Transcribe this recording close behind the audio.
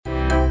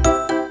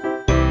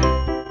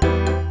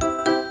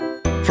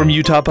From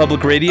Utah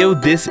Public Radio,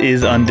 this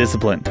is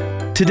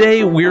UnDisciplined.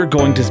 Today, we're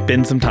going to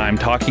spend some time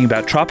talking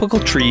about tropical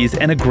trees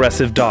and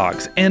aggressive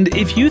dogs. And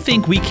if you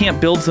think we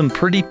can't build some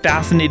pretty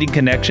fascinating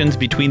connections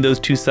between those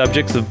two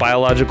subjects of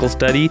biological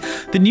study,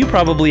 then you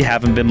probably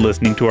haven't been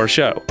listening to our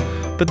show.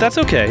 But that's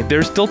okay,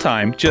 there's still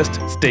time, just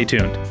stay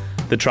tuned.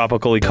 The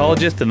tropical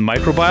ecologist and the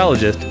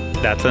microbiologist,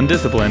 that's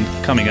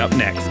UnDisciplined, coming up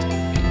next.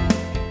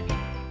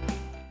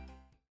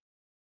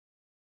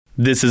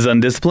 This is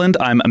UnDisciplined,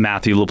 I'm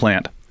Matthew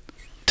LaPlante.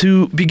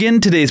 To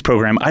begin today's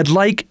program, I'd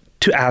like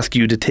to ask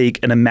you to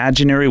take an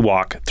imaginary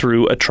walk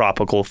through a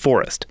tropical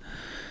forest.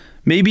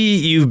 Maybe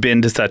you've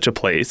been to such a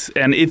place,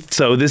 and if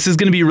so, this is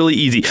going to be really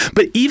easy.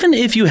 But even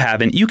if you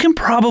haven't, you can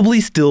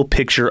probably still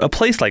picture a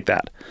place like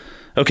that.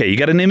 Okay, you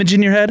got an image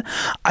in your head?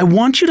 I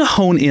want you to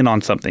hone in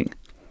on something.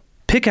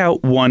 Pick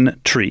out one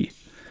tree,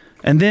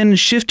 and then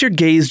shift your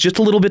gaze just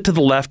a little bit to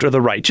the left or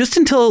the right, just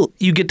until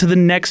you get to the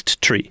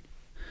next tree.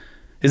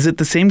 Is it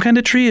the same kind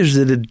of tree, or is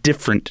it a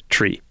different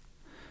tree?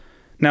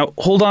 Now,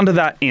 hold on to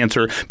that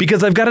answer,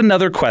 because I've got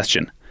another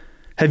question.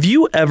 Have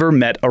you ever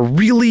met a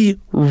really,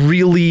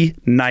 really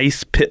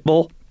nice pit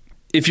bull?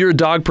 If you're a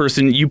dog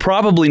person, you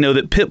probably know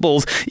that pit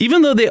bulls,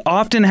 even though they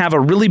often have a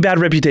really bad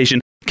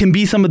reputation, can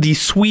be some of the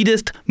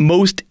sweetest,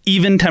 most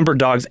even-tempered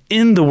dogs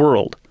in the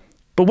world.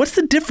 But what's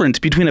the difference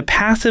between a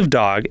passive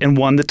dog and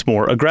one that's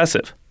more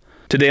aggressive?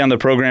 Today on the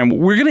program,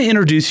 we're going to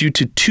introduce you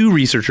to two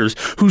researchers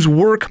whose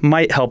work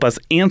might help us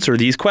answer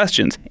these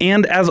questions.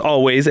 And as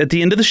always, at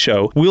the end of the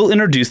show, we'll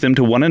introduce them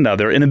to one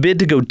another in a bid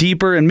to go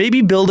deeper and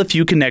maybe build a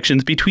few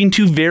connections between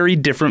two very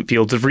different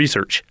fields of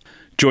research.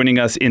 Joining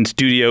us in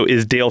studio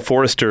is Dale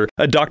Forrester,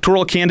 a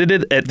doctoral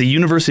candidate at the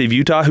University of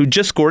Utah who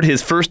just scored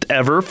his first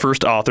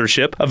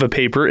authorship of a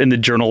paper in the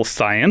journal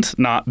Science.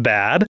 Not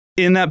bad.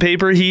 In that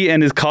paper, he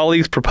and his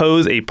colleagues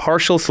propose a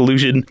partial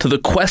solution to the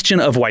question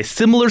of why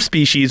similar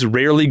species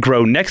rarely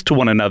grow next to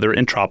one another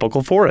in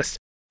tropical forests.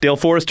 Dale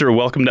Forrester,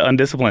 welcome to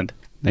UnDisciplined.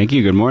 Thank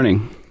you. Good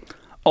morning.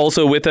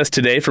 Also with us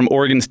today from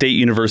Oregon State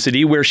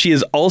University, where she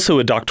is also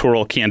a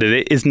doctoral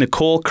candidate, is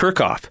Nicole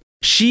Kirchhoff.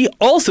 She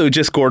also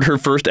just scored her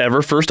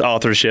first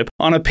authorship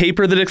on a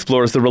paper that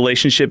explores the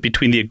relationship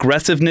between the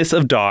aggressiveness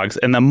of dogs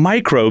and the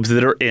microbes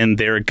that are in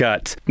their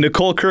guts.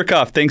 Nicole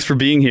Kirchhoff, thanks for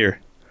being here.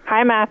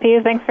 Hi,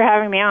 Matthew. Thanks for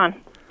having me on.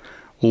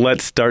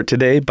 Let's start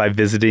today by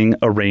visiting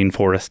a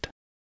rainforest.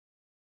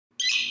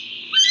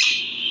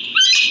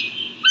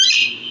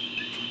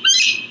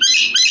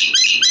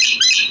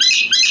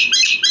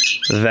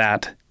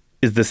 That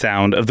is the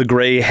sound of the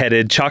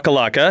gray-headed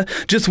chacalaca,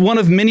 just one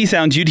of many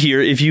sounds you'd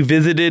hear if you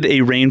visited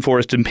a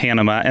rainforest in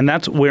Panama, and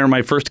that's where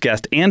my first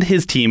guest and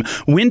his team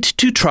went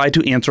to try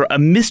to answer a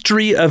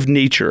mystery of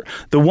nature,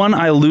 the one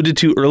I alluded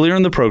to earlier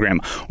in the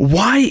program.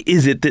 Why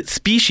is it that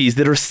species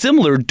that are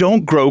similar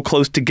don't grow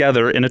close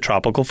together in a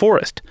tropical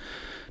forest?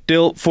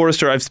 Dale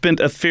Forrester, I've spent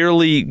a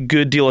fairly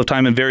good deal of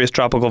time in various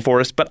tropical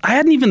forests, but I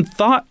hadn't even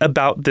thought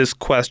about this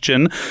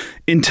question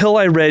until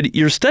I read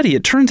your study.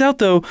 It turns out,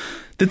 though,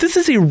 that this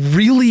is a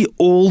really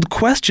old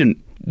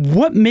question.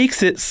 What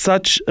makes it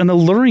such an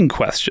alluring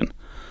question?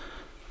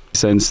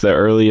 Since the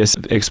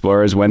earliest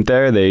explorers went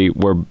there, they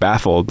were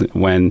baffled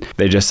when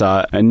they just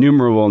saw an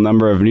innumerable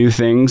number of new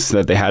things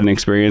that they hadn't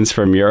experienced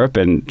from Europe,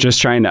 and just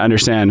trying to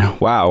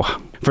understand, wow,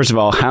 first of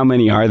all, how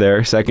many are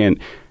there? Second,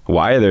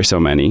 why are there so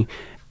many?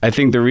 I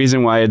think the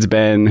reason why it's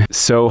been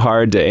so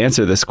hard to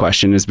answer this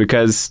question is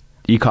because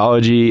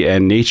ecology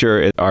and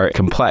nature are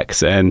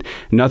complex, and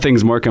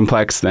nothing's more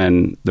complex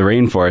than the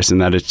rainforest in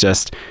that it's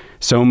just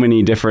so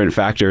many different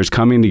factors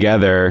coming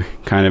together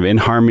kind of in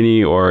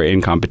harmony or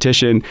in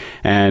competition,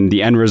 and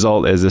the end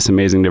result is this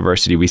amazing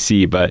diversity we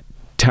see. But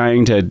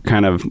trying to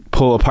kind of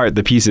pull apart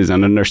the pieces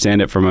and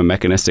understand it from a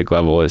mechanistic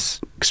level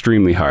is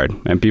extremely hard,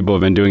 and people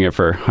have been doing it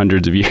for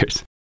hundreds of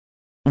years.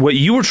 What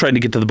you were trying to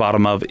get to the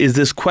bottom of is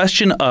this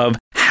question of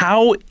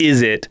how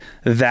is it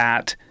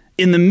that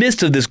in the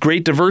midst of this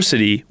great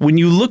diversity, when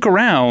you look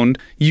around,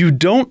 you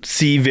don't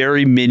see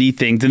very many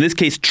things, in this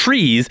case,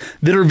 trees,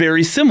 that are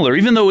very similar,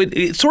 even though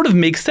it sort of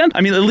makes sense.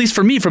 I mean, at least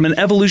for me, from an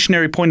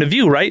evolutionary point of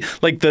view, right?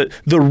 Like the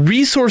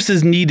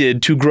resources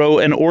needed to grow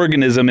an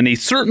organism in a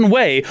certain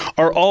way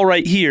are all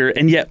right here,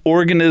 and yet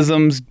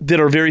organisms that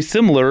are very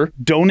similar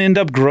don't end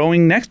up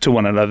growing next to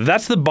one another.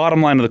 That's the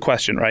bottom line of the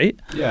question, right?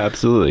 Yeah,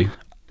 absolutely.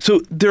 So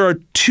there are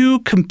two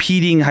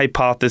competing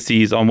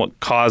hypotheses on what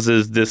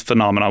causes this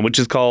phenomenon, which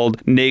is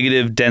called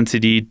negative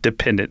density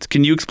dependence.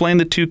 Can you explain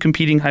the two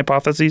competing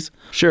hypotheses?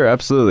 Sure,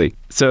 absolutely.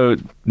 So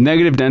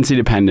negative density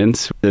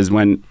dependence is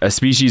when a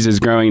species is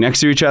growing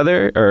next to each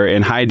other or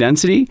in high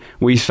density,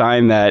 we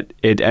find that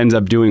it ends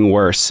up doing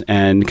worse.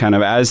 And kind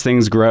of as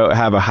things grow,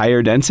 have a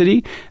higher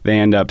density, they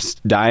end up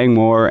dying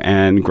more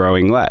and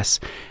growing less.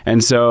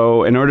 And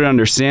so in order to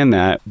understand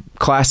that,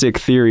 classic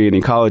theory in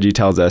ecology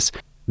tells us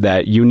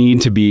that you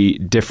need to be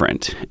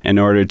different in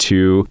order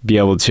to be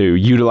able to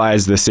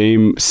utilize the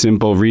same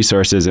simple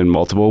resources in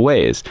multiple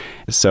ways.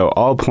 So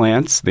all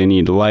plants, they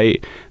need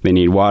light, they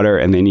need water,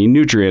 and they need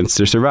nutrients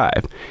to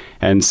survive.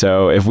 And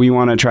so if we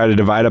want to try to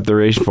divide up the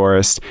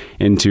rainforest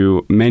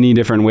into many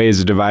different ways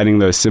of dividing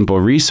those simple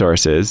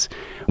resources,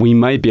 we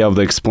might be able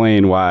to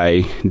explain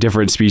why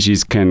different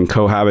species can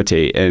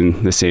cohabitate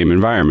in the same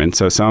environment.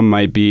 So some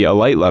might be a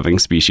light-loving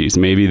species.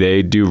 Maybe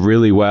they do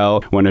really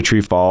well when a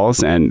tree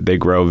falls and they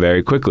grow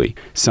very quickly.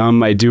 Some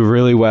might do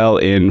really well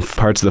in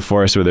parts of the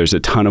forest where there's a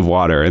ton of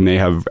water and they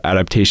have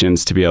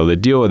adaptations to be able to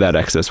deal with that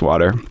excess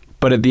water.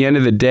 But at the end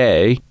of the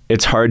day,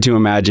 it's hard to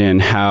imagine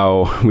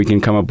how we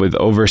can come up with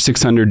over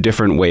 600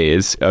 different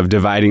ways of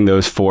dividing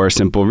those 4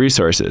 simple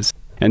resources.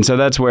 And so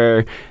that's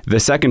where the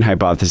second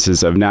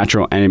hypothesis of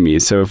natural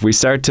enemies. So if we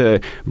start to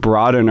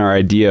broaden our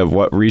idea of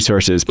what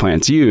resources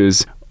plants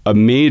use, a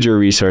major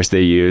resource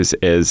they use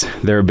is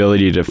their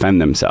ability to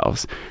defend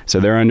themselves. So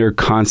they're under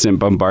constant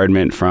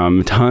bombardment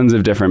from tons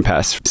of different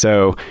pests.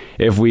 So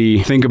if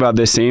we think about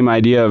this same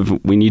idea of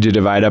we need to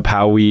divide up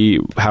how we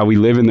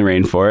live in the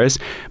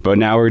rainforest, but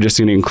now we're just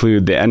going to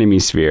include the enemy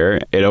sphere,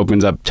 it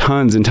opens up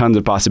tons and tons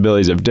of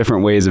possibilities of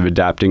different ways of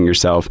adapting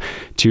yourself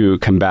to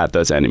combat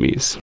those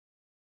enemies.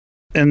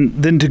 And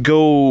then to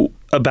go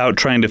about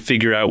trying to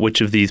figure out which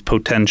of these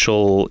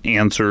potential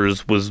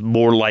answers was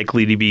more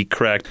likely to be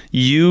correct,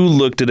 you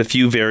looked at a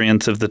few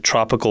variants of the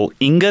tropical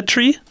Inga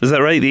tree. Is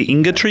that right? The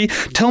Inga tree?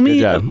 Tell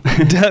me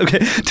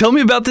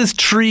about this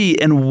tree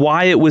and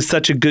why it was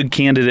such a good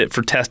candidate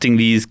for testing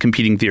these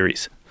competing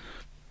theories.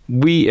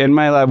 In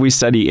my lab, we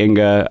study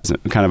Inga as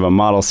kind of a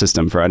model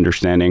system for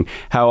understanding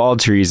how all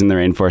trees in the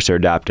rainforest are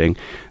adapting.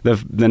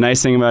 The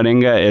nice thing about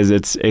Inga is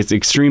it's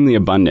extremely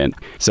abundant.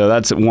 So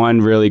that's one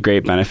really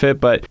great benefit,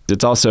 but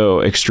it's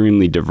also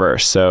extremely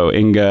diverse. So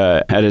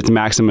Inga, at its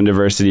maximum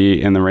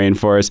diversity in the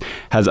rainforest,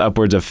 has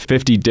upwards of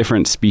 50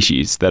 different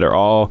species that are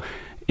all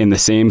in the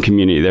same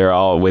community. They're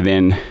all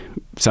within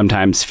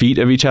sometimes feet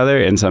of each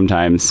other, and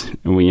sometimes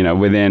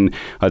within,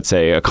 let's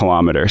say, a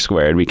kilometer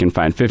squared, we can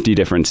find 50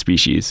 different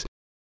species.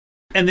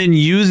 And then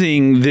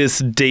using this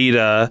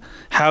data,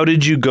 how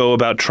did you go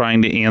about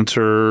trying to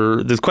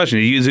answer this question?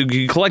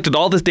 You collected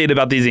all this data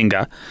about these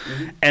Inga,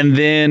 and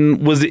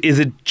then is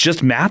it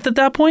just math at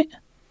that point?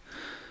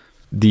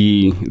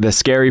 The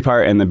scary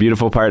part and the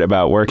beautiful part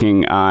about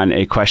working on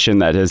a question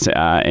that has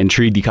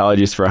intrigued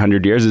ecologists for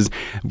 100 years is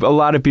a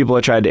lot of people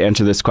have tried to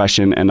answer this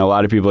question, and a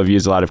lot of people have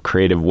used a lot of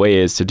creative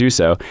ways to do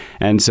so.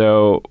 And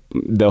so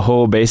the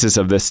whole basis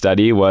of this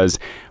study was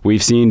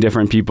we've seen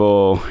different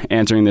people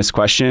answering this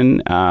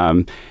question,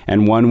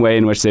 and one way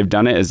in which they've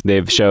done it is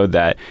they've showed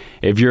that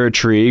if you're a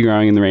tree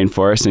growing in the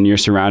rainforest and you're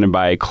surrounded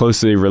by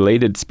closely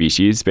related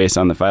species based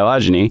on the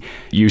phylogeny,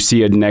 you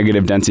see a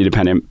negative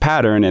density-dependent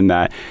pattern in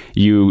that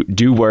you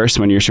do worse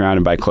when you're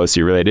surrounded by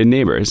closely related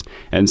neighbors.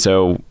 And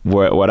so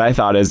what I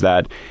thought is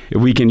that if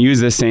we can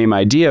use this same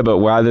idea, but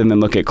rather than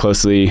look at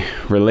closely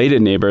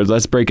related neighbors,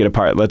 let's break it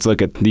apart. Let's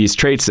look at these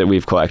traits that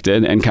we've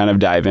collected and kind of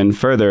dive in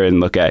further and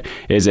look at,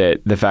 is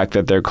it the fact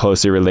that they're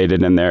closely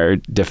related in their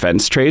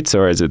defense traits,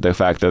 or is it the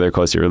fact that they're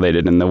closely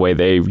related in the way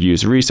they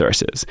use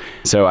resources?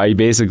 So I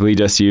basically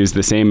just used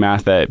the same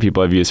math that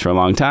people have used for a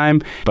long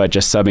time, but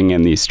just subbing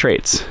in these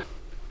traits.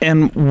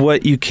 And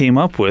what you came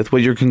up with,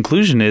 what your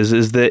conclusion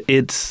is that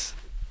it's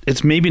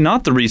maybe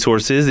not the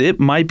resources, it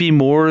might be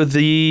more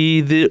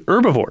the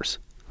herbivores.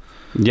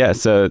 Yeah,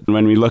 so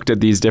when we looked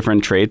at these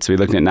different traits, we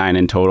looked at 9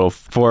 in total,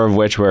 4 of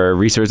which were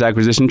resource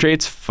acquisition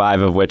traits,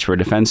 5 of which were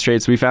defense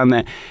traits. We found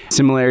that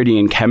similarity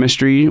in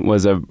chemistry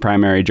was a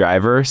primary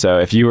driver. So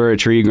if you were a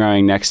tree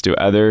growing next to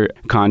other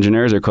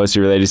congeners or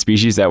closely related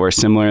species that were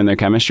similar in their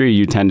chemistry,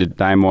 you tend to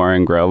die more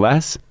and grow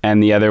less.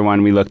 And the other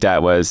one we looked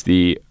at was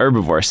the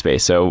herbivore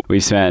space. So we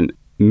spent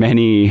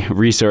many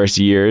resource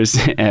years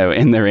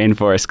in the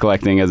rainforest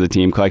collecting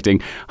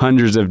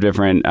hundreds of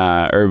different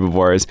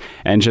herbivores,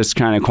 and just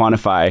trying to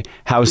quantify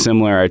how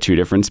similar are 2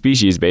 different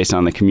species based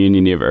on the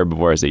community of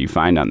herbivores that you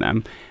find on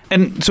them.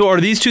 And so are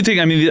these 2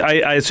 things,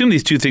 I assume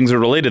these 2 things are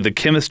related. The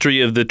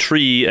chemistry of the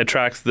tree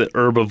attracts the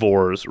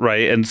herbivores,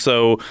 right? And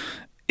so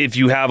if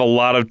you have a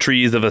lot of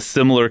trees of a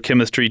similar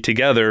chemistry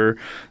together,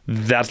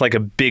 that's like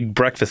a big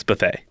breakfast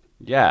buffet.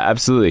 Yeah,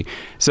 absolutely.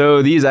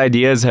 So these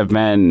ideas have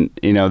been,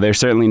 they're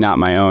certainly not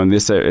my own.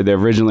 They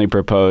originally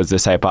proposed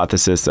this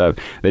hypothesis of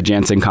the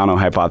Jansen-Cano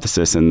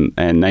hypothesis in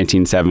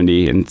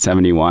 1970 and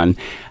 71.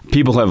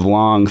 People have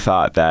long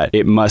thought that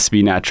it must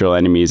be natural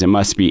enemies, it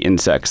must be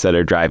insects that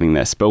are driving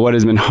this. But what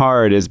has been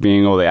hard is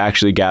being able to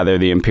actually gather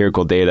the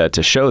empirical data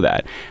to show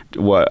that.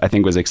 What I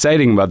think was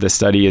exciting about this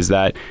study is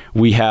that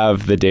we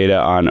have the data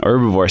on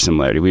herbivore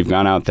similarity. We've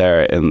gone out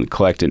there and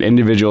collected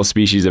individual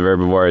species of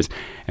herbivores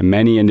and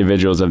many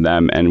individuals of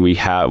them, and we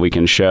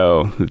can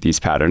show that these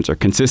patterns are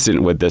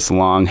consistent with this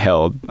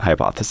long-held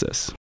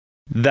hypothesis.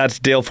 That's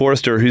Dale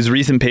Forrester, whose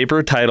recent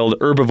paper titled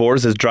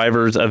Herbivores as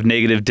Drivers of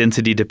Negative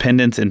Density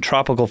Dependence in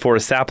Tropical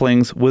Forest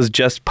Saplings was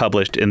just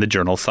published in the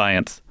journal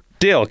Science.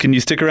 Dale, can you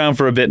stick around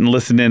for a bit and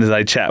listen in as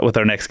I chat with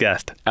our next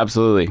guest?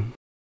 Absolutely.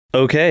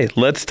 Okay,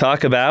 let's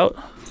talk about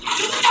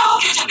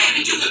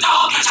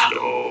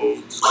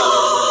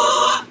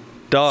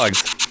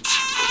dogs.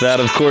 That,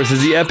 of course,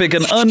 is the epic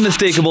and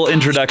unmistakable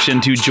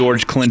introduction to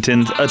George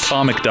Clinton's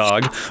Atomic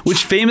Dog,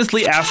 which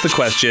famously asks the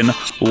question,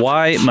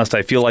 why must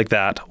I feel like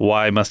that?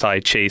 Why must I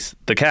chase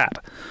the cat?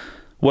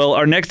 Well,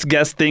 our next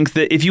guest thinks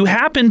that if you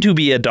happen to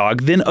be a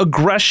dog, then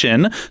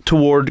aggression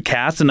toward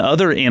cats and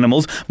other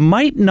animals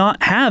might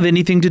not have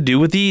anything to do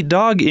with the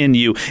dog in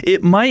you.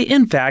 It might,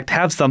 in fact,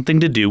 have something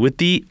to do with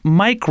the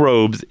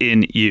microbes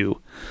in you.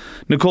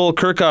 Nicole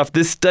Kirchhoff,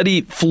 this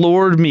study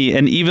floored me,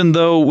 and even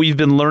though we've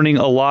been learning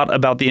a lot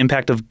about the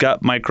impact of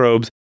gut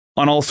microbes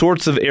on all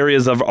sorts of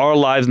areas of our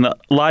lives and the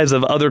lives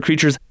of other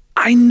creatures,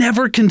 I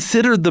never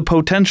considered the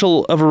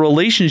potential of a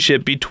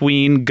relationship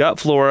between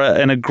gut flora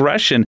and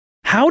aggression.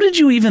 How did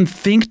you even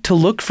think to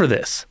look for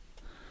this?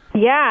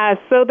 Yeah,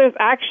 so there's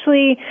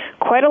actually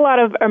quite a lot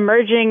of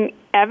emerging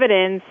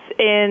evidence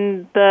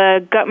in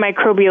the gut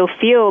microbial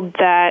field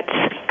that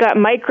gut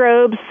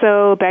microbes,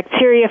 so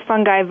bacteria,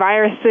 fungi,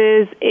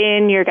 viruses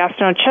in your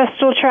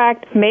gastrointestinal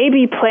tract, may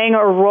be playing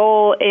a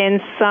role in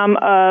some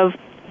of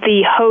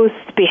the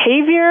host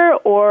behavior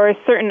or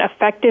certain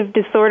affective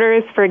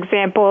disorders, for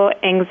example,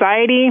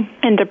 anxiety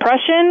and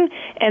depression.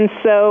 And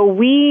so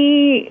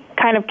we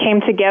kind of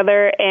came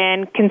together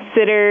and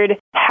considered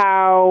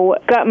how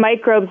gut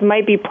microbes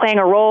might be playing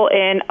a role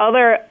in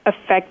other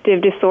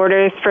affective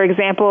disorders, for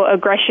example,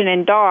 aggression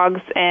in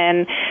dogs.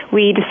 And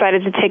we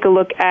decided to take a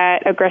look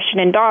at aggression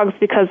in dogs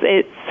because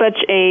it's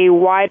such a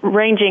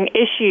wide-ranging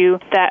issue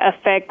that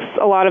affects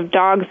a lot of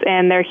dogs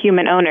and their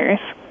human owners.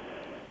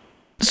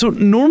 So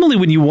normally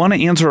when you want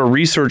to answer a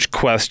research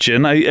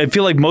question, I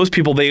feel like most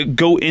people, they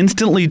go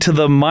instantly to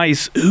the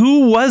mice.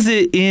 Who was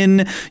it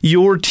in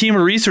your team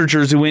of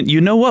researchers who went, you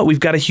know what, we've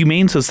got a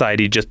humane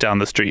society just down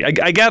the street?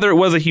 I gather it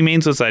was a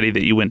humane society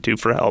that you went to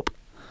for help.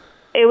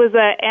 It was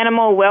an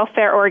animal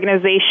welfare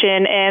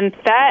organization, and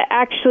that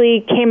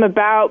actually came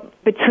about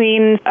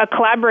between a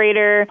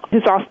collaborator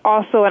who's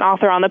also an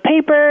author on the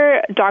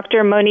paper,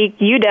 Dr. Monique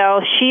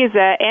Udell. She's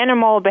an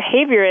animal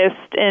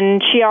behaviorist,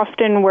 and she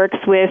often works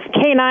with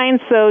canines,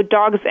 so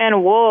dogs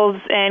and wolves,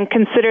 and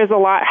considers a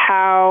lot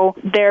how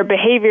their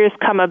behaviors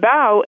come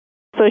about.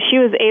 So she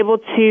was able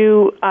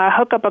to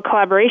hook up a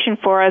collaboration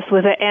for us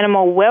with an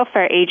animal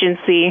welfare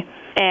agency.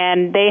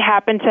 And they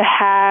happened to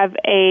have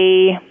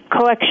a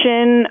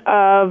collection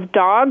of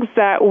dogs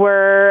that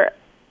were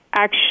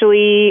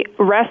actually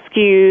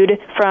rescued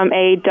from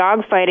a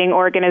dogfighting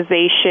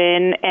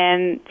organization.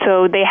 And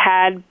so they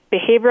had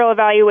behavioral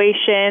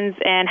evaluations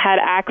and had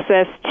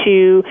access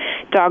to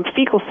dog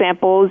fecal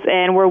samples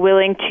and were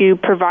willing to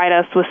provide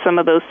us with some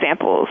of those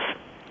samples.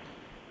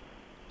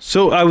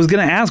 So I was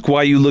going to ask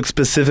why you look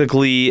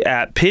specifically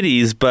at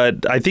pitties,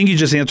 but I think you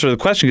just answered the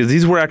question because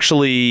these were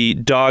actually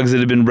dogs that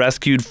had been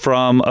rescued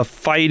from a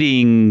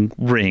fighting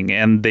ring,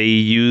 and they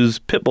use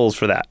pit bulls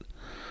for that.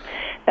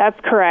 That's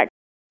correct.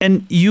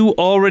 And you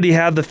already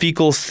had the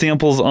fecal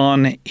samples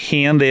on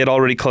hand. They had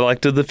already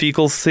collected the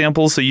fecal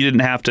samples, so you didn't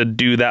have to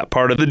do that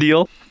part of the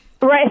deal?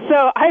 Right,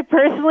 so I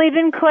personally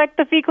didn't collect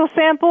the fecal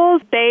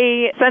samples.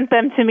 They sent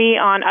them to me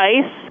on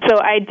ice, so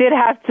I did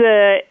have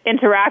to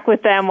interact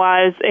with them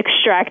while I was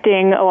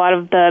extracting a lot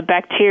of the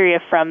bacteria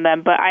from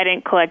them, but I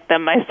didn't collect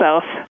them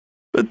myself.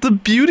 But the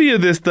beauty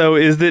of this, though,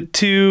 is that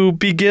to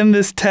begin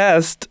this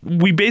test,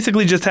 we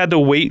basically just had to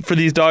wait for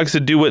these dogs to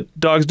do what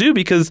dogs do,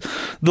 because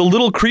the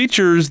little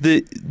creatures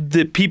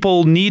that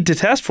people need to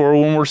test for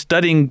when we're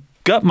studying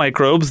gut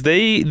microbes,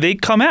 they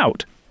come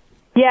out.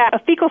 Yeah, a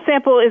fecal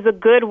sample is a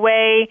good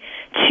way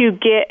to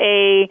get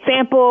a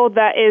sample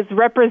that is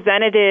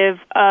representative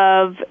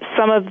of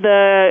some of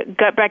the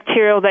gut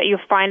bacterial that you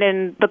find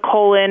in the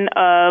colon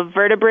of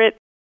vertebrates.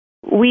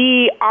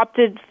 We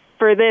opted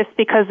for this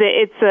because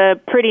it's a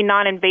pretty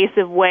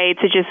non-invasive way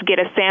to just get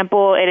a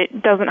sample, and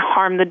it doesn't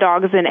harm the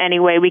dogs in any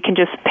way. We can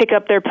just pick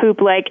up their poop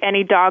like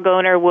any dog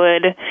owner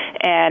would,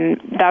 and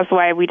that's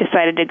why we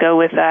decided to go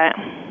with that.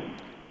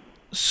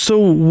 So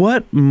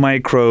what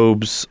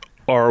microbes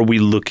are we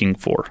looking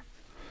for?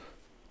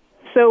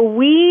 So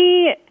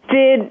we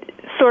did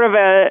sort of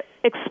a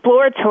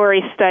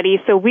exploratory study.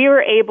 So we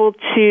were able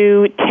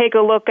to take a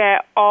look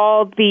at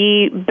all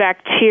the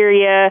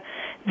bacteria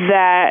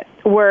that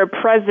were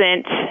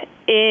present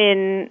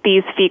in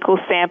these fecal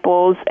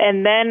samples.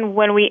 And then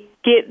when we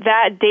get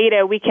that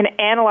data, we can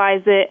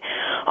analyze it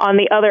on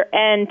the other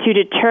end to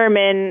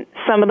determine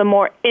some of the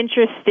more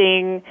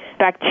interesting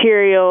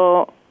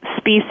bacterial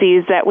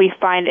species that we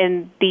find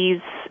in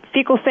these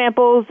fecal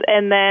samples,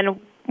 and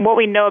then what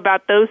we know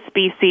about those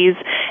species,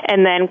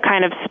 and then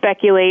kind of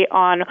speculate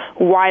on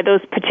why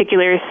those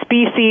particular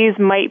species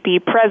might be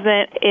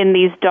present in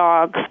these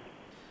dogs.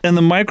 And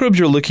the microbes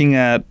you're looking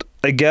at,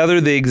 I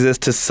gather they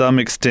exist to some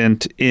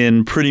extent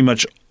in pretty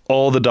much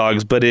all the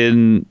dogs, but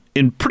in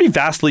pretty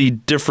vastly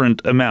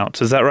different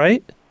amounts. Is that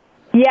right?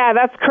 Yeah,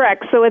 that's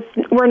correct. So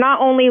we're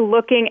not only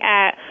looking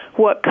at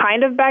what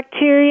kind of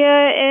bacteria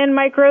and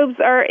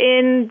microbes are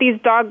in these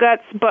dog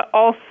guts, but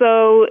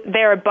also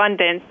their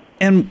abundance.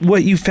 And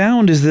what you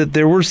found is that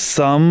there were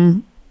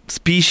some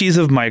species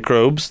of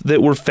microbes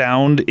that were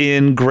found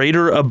in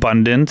greater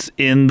abundance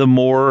in the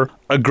more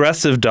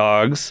aggressive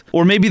dogs,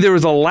 or maybe there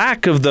was a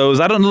lack of those.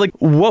 I don't know, like,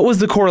 what was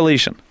the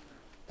correlation?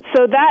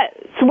 So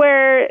that's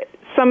where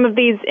some of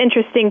these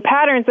interesting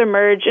patterns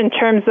emerge in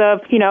terms of,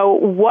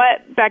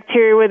 what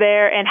bacteria were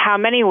there and how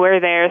many were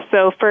there.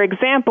 So, for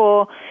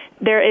example,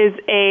 there is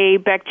a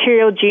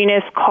bacterial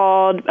genus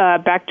called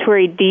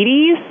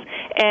Bacteroidetes,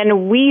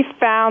 and we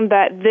found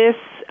that this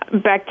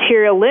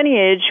bacterial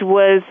lineage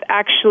was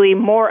actually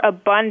more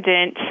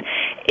abundant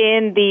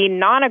in the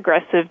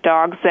non-aggressive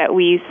dogs that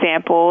we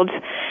sampled.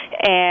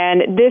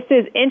 And this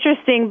is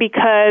interesting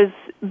because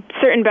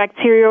certain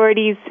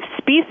Bacteroides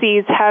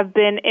species have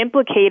been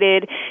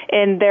implicated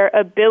in their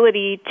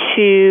ability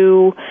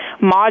to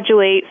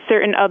modulate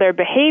certain other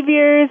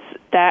behaviors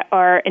that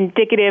are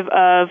indicative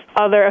of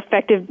other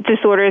affective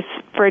disorders,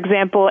 for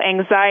example,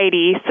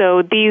 anxiety.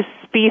 So these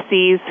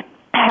species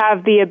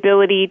have the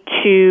ability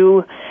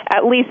to,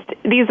 at least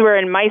these were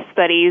in mice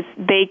studies,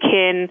 they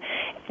can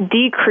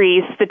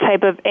decrease the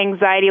type of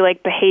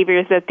anxiety-like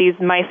behaviors that these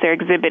mice are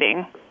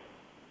exhibiting.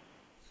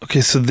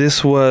 Okay, so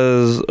this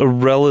was a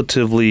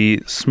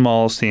relatively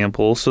small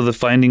sample, so the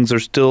findings are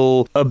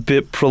still a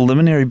bit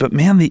preliminary, but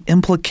man, the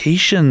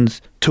implications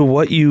to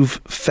what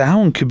you've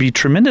found could be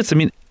tremendous. I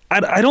mean,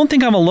 I don't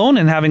think I'm alone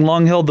in having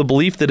long held the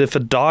belief that if a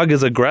dog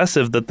is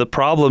aggressive, that the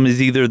problem is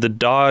either the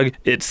dog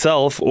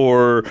itself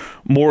or,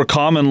 more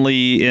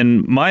commonly,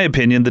 in my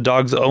opinion, the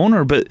dog's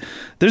owner. But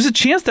there's a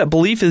chance that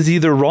belief is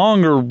either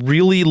wrong or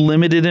really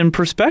limited in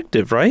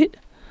perspective, right?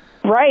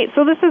 Right.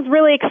 So this is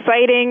really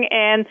exciting,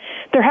 and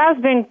there has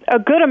been a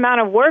good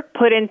amount of work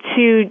put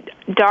into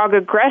dog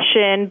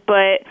aggression,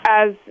 but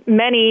as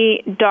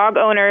many dog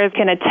owners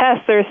can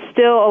attest, there's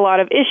still a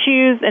lot of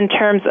issues in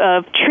terms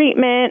of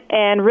treatment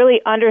and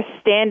really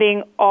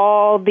understanding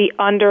all the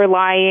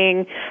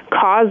underlying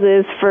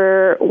causes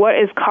for what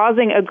is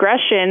causing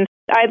aggression.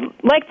 I'd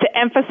like to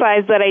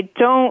emphasize that I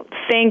don't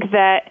think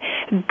that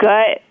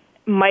gut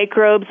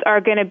microbes are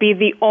going to be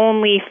the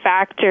only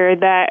factor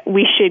that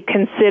we should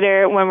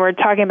consider when we're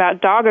talking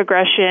about dog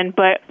aggression,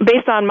 but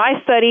based on my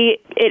study,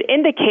 it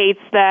indicates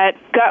that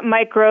gut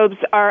microbes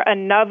are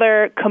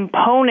another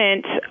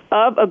component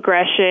of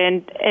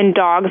aggression in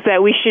dogs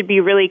that we should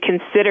be really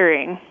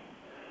considering.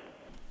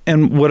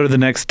 And what are the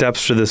next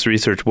steps for this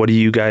research? What do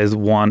you guys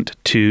want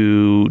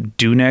to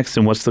do next,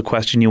 and what's the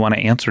question you want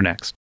to answer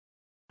next?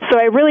 So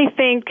I really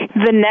think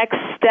the next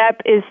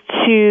step is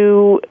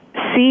to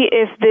see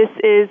if this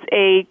is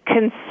a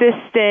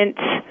consistent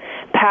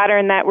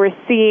pattern that we're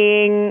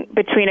seeing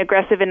between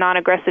aggressive and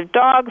non-aggressive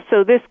dogs.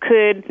 So this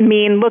could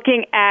mean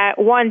looking at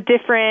one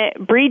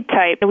different breed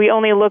type. We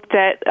only looked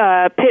at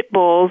pit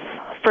bulls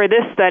for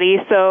this study,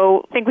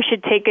 so I think we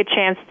should take a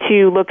chance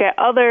to look at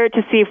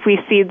to see if we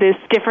see these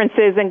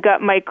differences in gut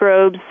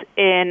microbes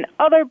in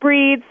other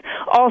breeds.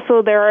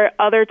 Also, there are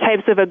other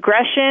types of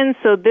aggression,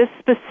 so this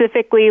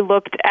specifically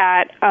looked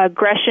at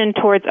aggression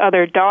towards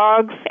other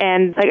dogs,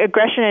 and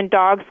aggression in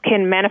dogs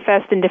can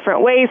manifest in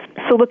different ways.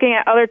 So looking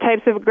at other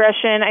types of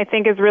aggression, I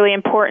think, is really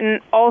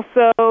important.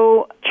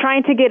 Also,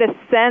 trying to get a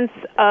sense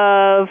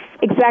of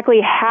exactly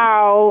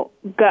how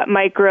gut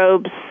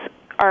microbes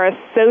are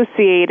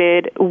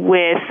associated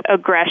with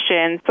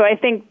aggression. So I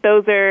think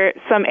those are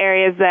some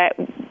areas that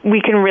we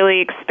can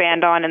really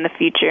expand on in the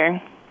future.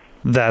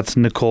 That's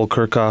Nicole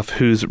Kirchhoff,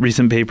 whose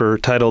recent paper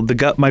titled "The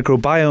Gut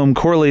Microbiome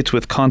Correlates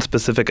with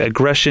Conspecific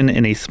Aggression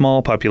in a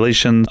Small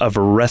Population of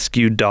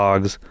Rescued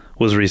Dogs"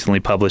 was recently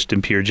published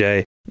in Peer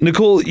J.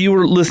 Nicole, you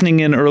were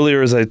listening in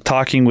earlier as I was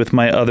talking with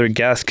my other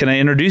guest. Can I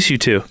introduce you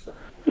to?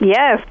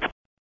 Yes.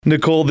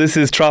 Nicole, this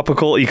is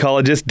tropical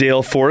ecologist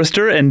Dale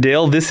Forrester, and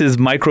Dale, this is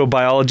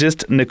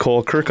microbiologist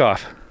Nicole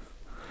Kirchhoff.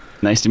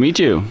 Nice to meet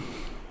you.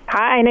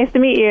 Hi, nice to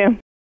meet you.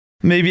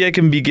 Maybe I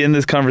can begin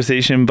this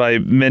conversation by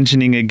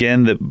mentioning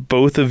again that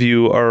both of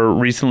you are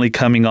recently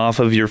coming off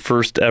of your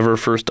first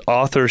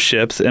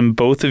authorships, and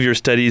both of your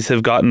studies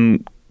have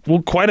gotten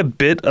quite a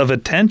bit of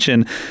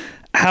attention.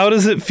 How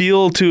does it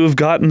feel to have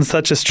gotten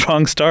such a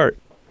strong start?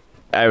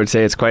 I would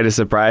say it's quite a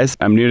surprise.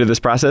 I'm new to this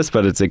process,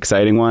 but it's an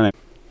exciting one.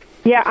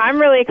 Yeah, I'm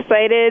really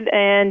excited,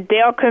 and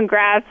Dale,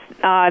 congrats.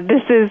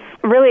 This is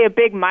really a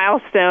big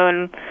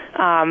milestone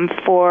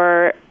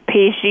for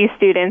PhD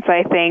students,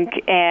 I think,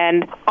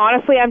 and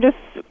honestly, I'm just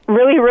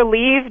really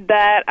relieved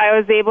that I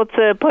was able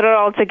to put it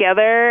all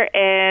together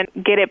and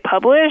get it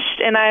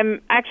published, and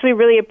I'm actually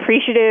really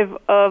appreciative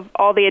of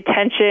all the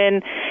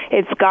attention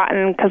it's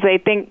gotten, because I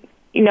think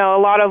a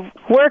lot of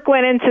work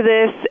went into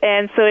this,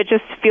 and so it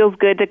just feels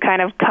good to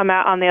kind of come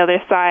out on the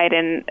other side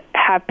and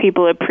have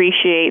people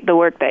appreciate the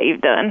work that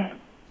you've done.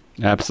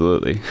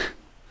 Absolutely.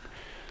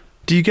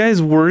 Do you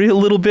guys worry a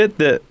little bit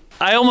that,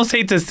 I almost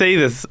hate to say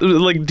this,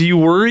 do you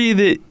worry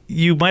that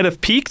you might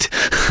have peaked?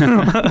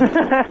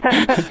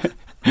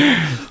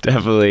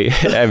 Definitely.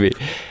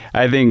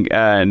 I think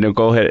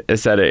Nicole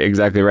has said it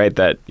exactly right,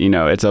 that,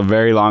 it's a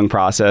very long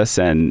process,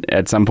 and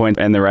at some point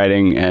in the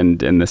writing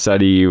and in the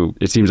study,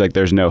 it seems like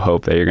there's no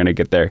hope that you're going to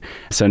get there.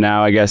 So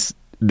now I guess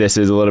this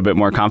is a little bit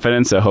more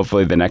confident, so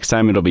hopefully the next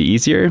time it'll be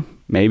easier.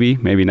 Maybe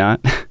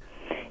not.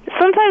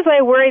 sometimes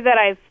I worry that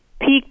I've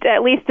peaked,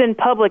 at least in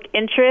public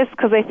interest,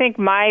 because I think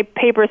my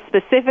paper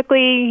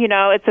specifically,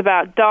 it's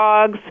about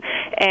dogs,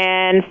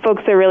 and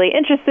folks are really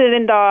interested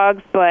in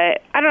dogs.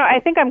 But I don't know, I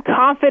think I'm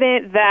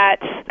confident that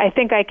I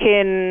think I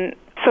can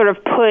sort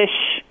of push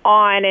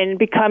on and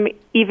become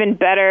even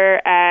better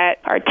at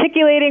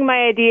articulating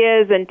my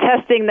ideas and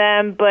testing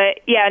them.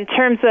 But yeah, in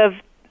terms of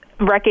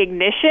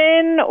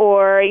recognition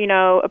or,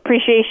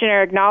 appreciation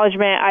or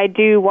acknowledgement, I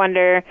do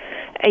wonder,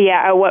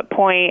 at what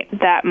point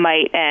that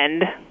might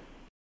end.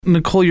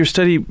 Nicole, your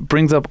study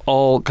brings up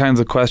all kinds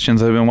of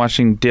questions. I've been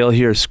watching Dale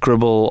here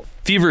scribble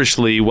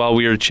feverishly while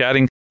we were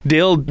chatting.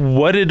 Dale,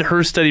 what did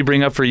her study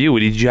bring up for you?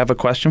 Did you have a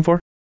question for?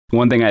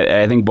 One thing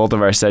I think both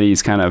of our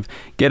studies kind of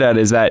get at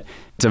is that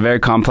it's a very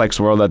complex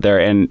world out there,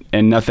 and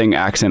nothing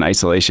acts in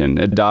isolation.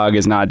 A dog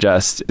is not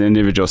just an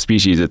individual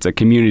species. It's a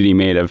community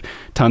made of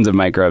tons of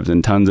microbes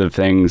and tons of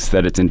things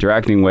that it's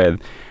interacting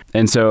with.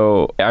 And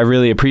so I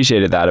really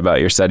appreciated that about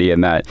your study,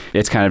 and that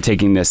it's kind of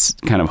taking this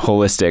kind of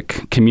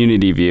holistic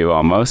community view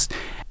almost.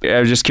 I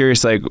was just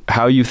curious,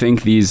 how you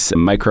think these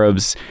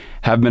microbes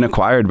have been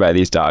acquired by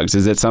these dogs.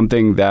 Is it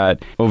something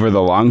that over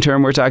the long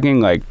term we're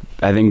talking, I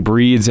think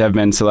breeds have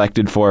been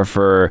selected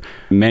for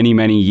many,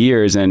 many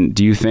years. And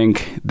do you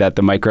think that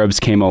the microbes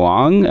came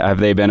along? Have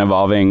they been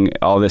evolving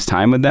all this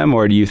time with them?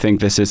 Or do you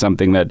think this is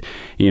something that,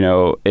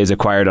 is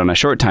acquired on a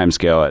short time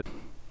scale?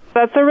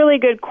 That's a really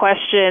good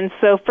question.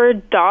 So for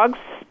dogs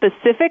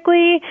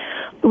specifically,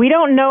 we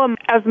don't know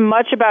as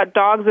much about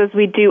dogs as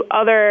we do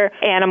other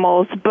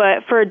animals,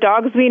 but for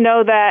dogs, we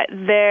know that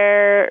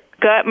their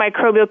gut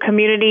microbial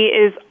community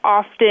is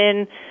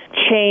often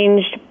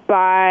changed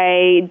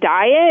by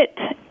diet,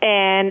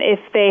 and if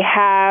they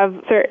have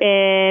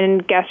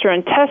certain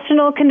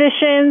gastrointestinal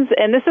conditions,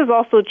 and this is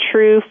also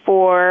true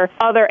for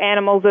other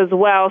animals as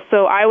well.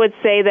 So I would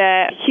say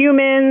that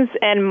humans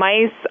and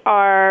mice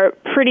are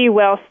pretty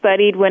well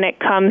studied when it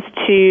comes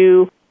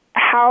to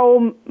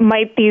how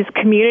might these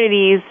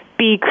communities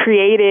be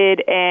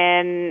created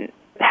and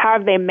how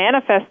have they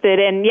manifested.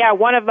 And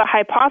one of the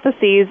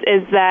hypotheses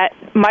is that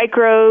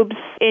microbes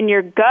in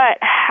your gut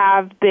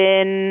have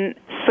been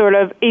sort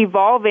of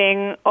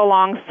evolving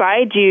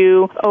alongside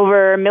you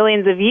over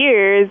millions of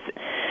years.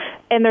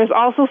 And there's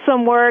also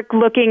some work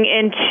looking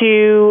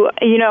into,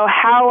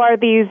 how are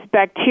these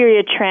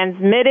bacteria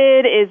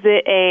transmitted? Is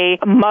it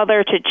a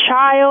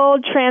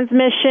mother-to-child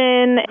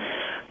transmission?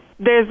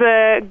 There's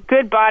a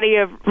good body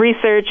of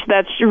research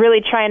that's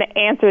really trying to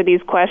answer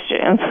these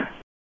questions.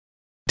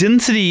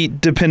 Density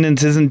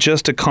dependence isn't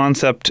just a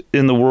concept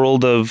in the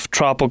world of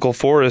tropical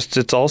forests.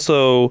 It's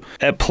also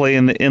at play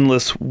in the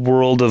endless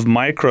world of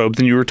microbes.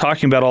 And you were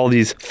talking about all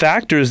these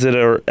factors that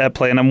are at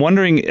play. And I'm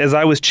wondering, as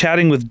I was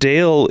chatting with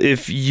Dale,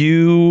 if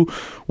you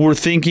were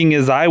thinking,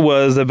 as I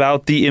was,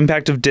 about the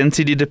impact of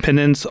density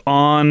dependence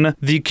on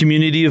the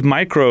community of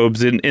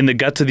microbes in the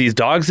guts of these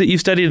dogs that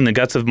you've studied, in the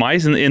guts of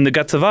mice, and in the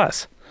guts of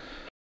us.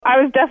 I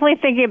was definitely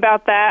thinking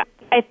about that.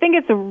 I think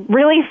it's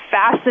really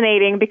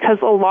fascinating because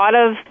a lot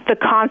of the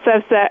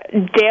concepts that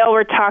Dale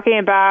were talking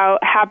about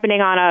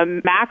happening on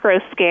a macro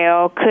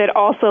scale could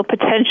also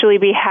potentially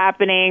be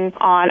happening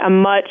on a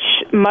much,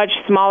 much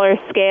smaller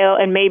scale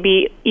and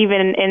maybe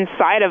even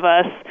inside of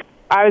us.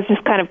 I was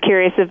just kind of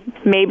curious if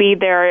maybe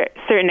there are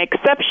certain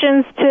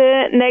exceptions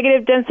to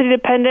negative density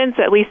dependence,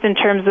 at least in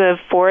terms of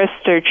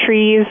forests or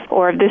trees,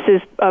 or if this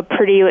is a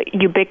pretty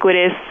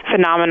ubiquitous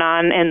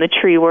phenomenon in the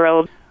tree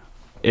world.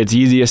 It's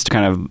easiest to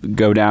kind of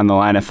go down the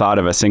line of thought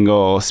of a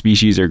single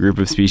species or group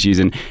of species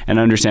and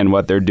understand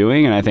what they're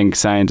doing. And I think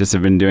scientists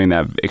have been doing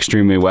that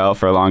extremely well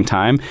for a long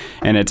time.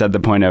 And it's at the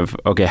point of,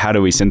 okay, how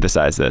do we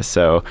synthesize this?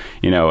 So,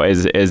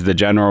 is the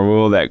general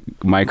rule that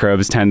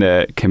microbes tend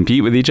to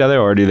compete with each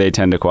other, or do they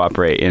tend to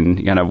cooperate?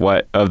 And kind of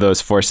what of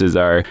those forces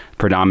are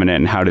predominant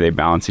and how do they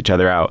balance each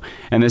other out?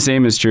 And the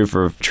same is true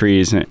for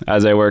trees.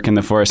 As I work in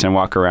the forest and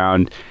walk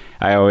around,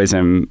 I always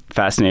am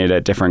fascinated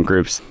at different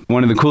groups.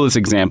 One of the coolest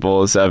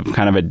examples of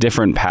kind of a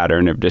different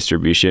pattern of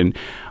distribution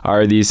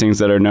are these things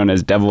that are known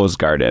as devil's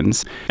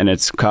gardens. And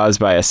it's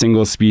caused by a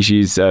single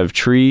species of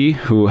tree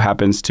who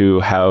happens to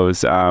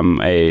house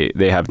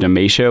they have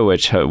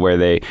Demacia, where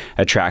they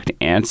attract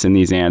ants. And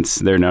these ants,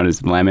 they're known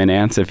as lemon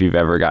ants. If you've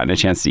ever gotten a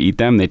chance to eat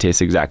them, they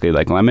taste exactly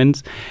like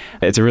lemons.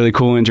 It's a really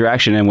cool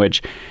interaction in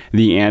which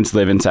the ants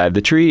live inside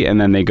the tree,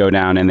 and then they go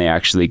down and they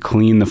actually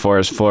clean the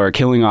forest floor,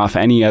 killing off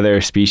any other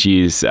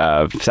species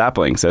of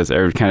saplings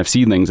or kind of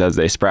seedlings as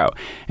they sprout.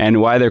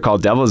 And why they're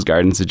called devil's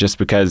gardens is just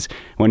because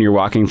when you're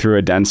walking through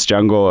a dense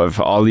jungle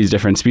of all these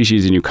different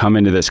species and you come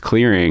into this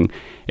clearing,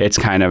 it's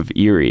kind of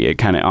eerie. It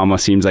kind of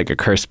almost seems like a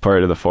cursed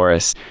part of the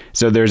forest.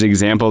 So there's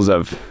examples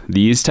of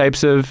these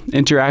types of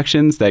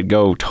interactions that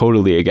go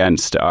totally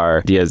against our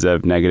ideas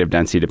of negative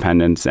density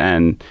dependence,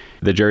 and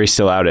the jury's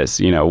still out as,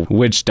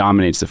 which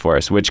dominates the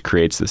forest, which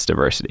creates this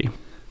diversity.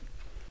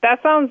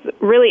 That sounds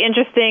really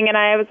interesting. And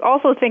I was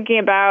also thinking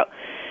about,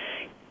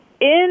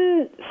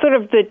 in sort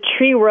of the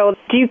tree world,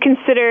 do you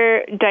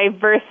consider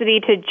diversity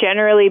to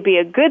generally be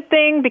a good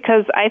thing?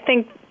 Because I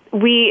think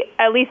we,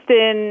 at least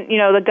in,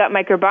 the gut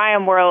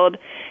microbiome world,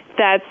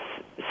 that's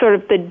sort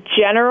of the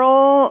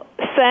general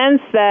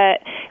sense that,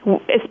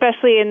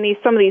 especially in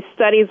some of these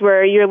studies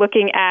where you're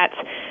looking at,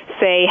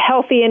 say,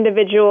 healthy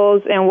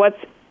individuals and what's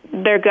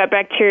their gut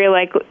bacteria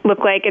look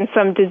like in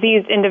some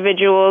diseased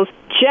individuals,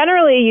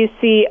 generally you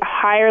see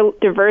higher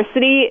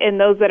diversity in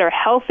those that are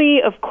healthy.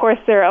 Of course,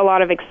 there are a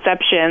lot of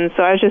exceptions,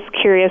 so I was just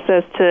curious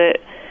as to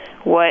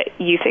what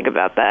you think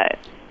about that.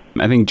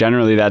 I think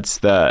generally that's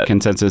the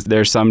consensus.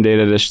 There's some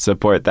data to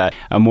support that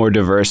a more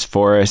diverse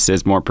forest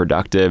is more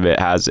productive.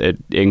 It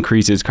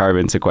increases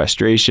carbon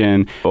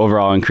sequestration,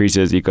 overall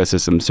increases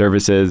ecosystem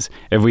services.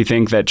 If we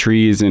think that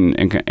trees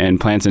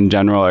and plants in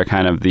general are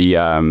kind of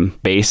the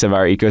base of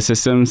our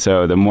ecosystem,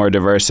 so the more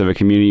diverse of a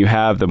community you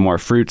have, the more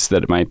fruits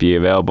that might be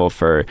available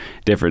for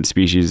different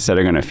species that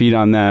are going to feed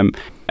on them.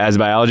 As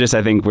biologists,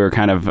 I think we're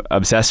kind of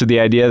obsessed with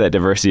the idea that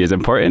diversity is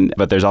important,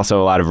 but there's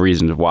also a lot of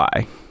reasons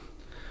why.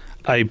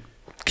 I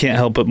can't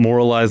help but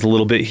moralize a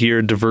little bit here.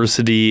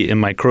 Diversity in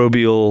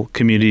microbial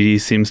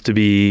communities seems to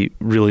be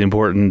really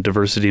important.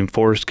 Diversity in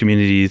forest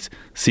communities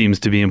seems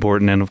to be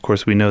important. And of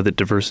course, we know that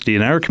diversity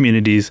in our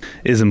communities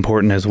is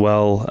important as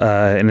well.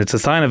 And it's a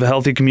sign of a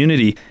healthy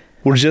community.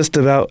 We're just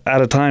about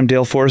out of time.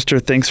 Dale Forrester,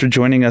 thanks for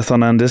joining us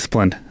on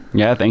UnDisciplined.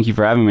 Yeah, thank you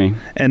for having me.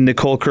 And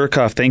Nicole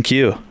Kirchhoff, thank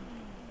you.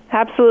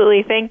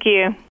 Absolutely. Thank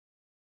you.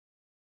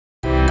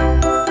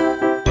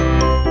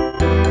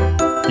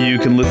 You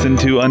can listen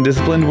to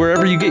UnDisciplined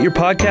wherever you get your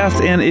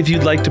podcasts, and if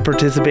you'd like to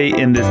participate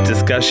in this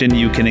discussion,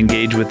 you can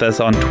engage with us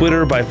on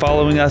Twitter by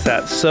following us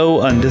at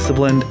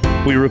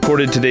SoUndisciplined. We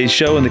recorded today's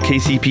show in the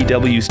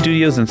KCPW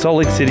studios in Salt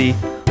Lake City.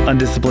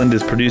 UnDisciplined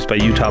is produced by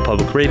Utah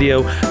Public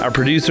Radio. Our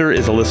producer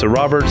is Alyssa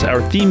Roberts.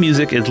 Our theme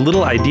music is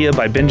Little Idea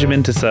by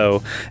Benjamin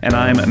Tissot. And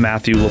I'm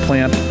Matthew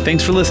LaPlante.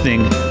 Thanks for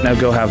listening. Now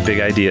go have big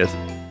ideas.